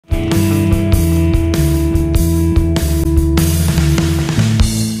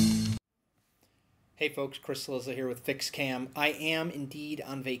Hey folks, Chris Lizza here with FixCam. I am indeed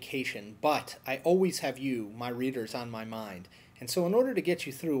on vacation, but I always have you, my readers, on my mind. And so in order to get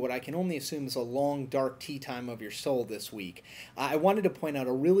you through what I can only assume is a long, dark tea time of your soul this week, I wanted to point out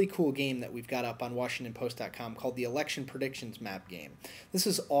a really cool game that we've got up on WashingtonPost.com called the Election Predictions Map game. This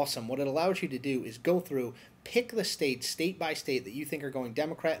is awesome. What it allows you to do is go through, pick the states, state by state, that you think are going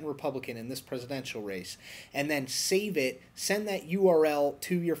Democrat and Republican in this presidential race, and then save it, send that URL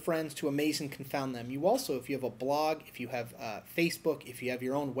to your friends to amaze and confound them. You also, if you have a blog, if you have Facebook, if you have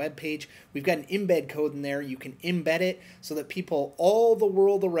your own web page, we've got an embed code in there. You can embed it so that people all the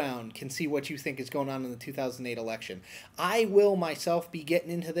world around can see what you think is going on in the 2008 election. I will myself be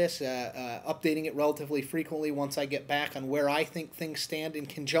getting into this, updating it relatively frequently once I get back on where I think things stand in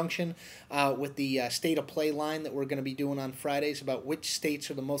conjunction with the state of play line that we're going to be doing on Fridays about which states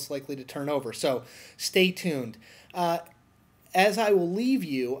are the most likely to turn over. So stay tuned. As I will leave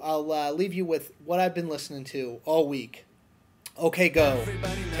you, I'll leave you with what I've been listening to all week. Okay, go.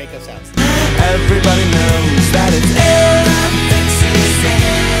 Take us out. Everybody knows that it's